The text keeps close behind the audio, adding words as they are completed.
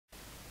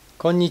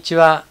こんにち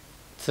は。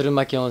鶴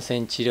巻温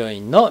泉治療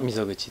院の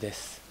溝口で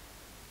す。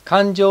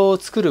感情を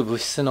作る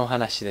物質の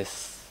話で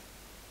す。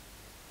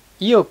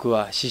意欲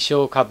は視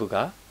床下部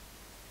が、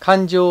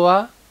感情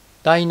は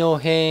大脳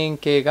辺縁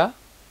系が、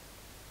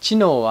知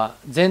能は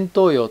前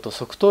頭葉と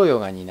側頭葉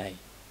が担い、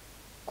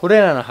これ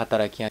らの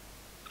働きが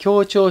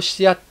協調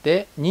し合っ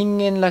て人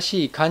間ら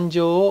しい感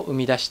情を生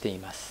み出してい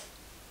ます。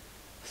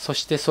そ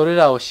してそれ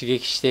らを刺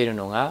激している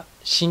のが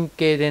神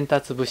経伝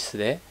達物質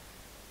で、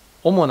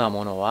主な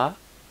ものは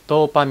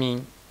ドーパミ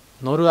ン、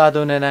ノルア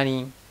ドレナ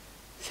リン、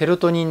セロ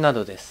トニンな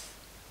どです。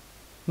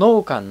脳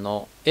幹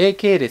の A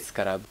系列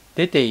から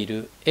出てい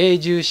る A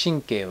重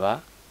神経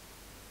は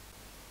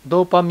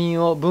ドーパミ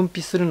ンを分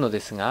泌するので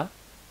すが、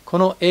こ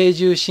の A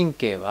重神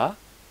経は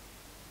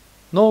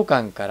脳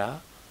幹か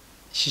ら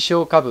視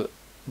床下部、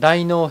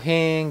大脳辺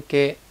縁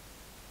系、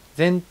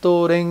前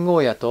頭連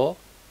合野と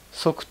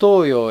側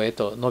頭葉へ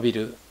と伸び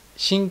る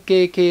神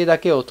経系だ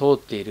けを通っ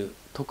ている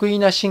特異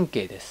な神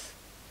経です。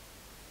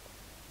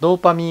ドー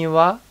パミン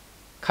は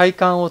快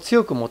感を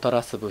強くもた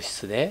らす物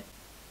質で、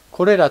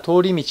これら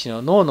通り道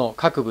の脳の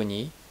各部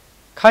に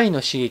快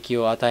の刺激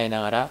を与え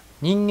ながら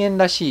人間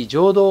らしい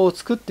情動を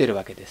作っている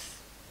わけで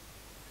す。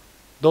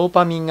ドー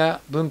パミン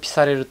が分泌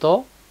される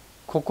と、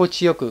心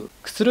地よく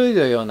くつろい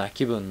だような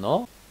気分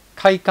の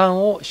快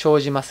感を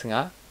生じます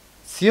が、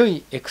強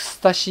いエク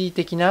スタシー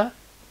的な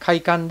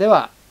快感で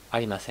はあ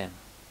りません。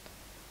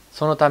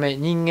そのため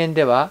人間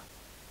では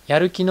や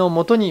る気の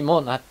元にも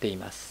なってい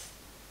ます。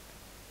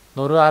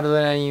ノルアド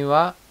レナリン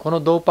はこの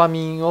ドーパ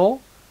ミンを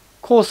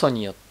酵素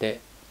によって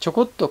ちょ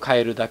こっと変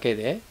えるだけ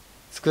で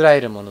作ら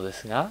れるもので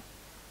すが、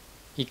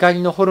怒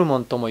りのホルモ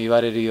ンとも言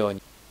われるよう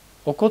に、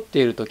怒って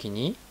いる時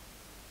に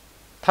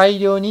大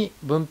量に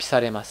分泌さ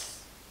れま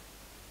す。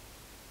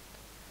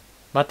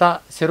ま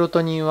たセロ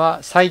トニンは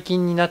最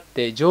近になっ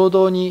て情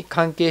動に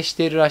関係し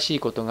ているらしい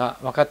ことが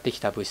分かってき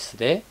た物質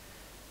で、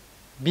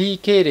 B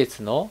系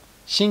列の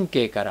神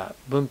経から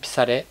分泌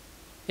され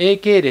A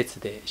系列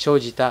で生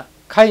じた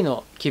快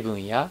の気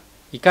分や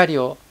怒り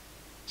を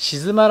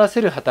静まらせ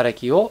る働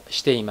きを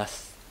していま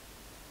す。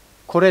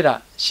これ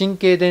ら神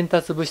経伝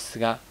達物質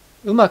が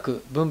うま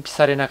く分泌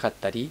されなかっ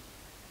たり、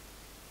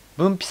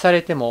分泌さ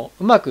れても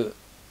うまく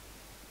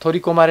取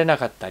り込まれな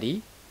かった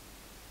り、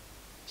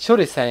処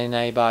理され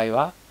ない場合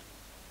は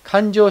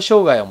感情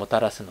障害をもた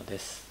らすので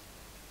す。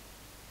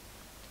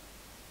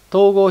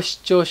統合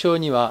失調症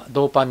には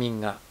ドーパミ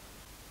ンが、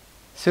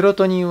セロ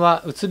トニン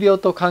はうつ病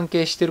と関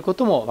係しているこ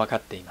とも分か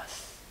っていま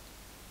す。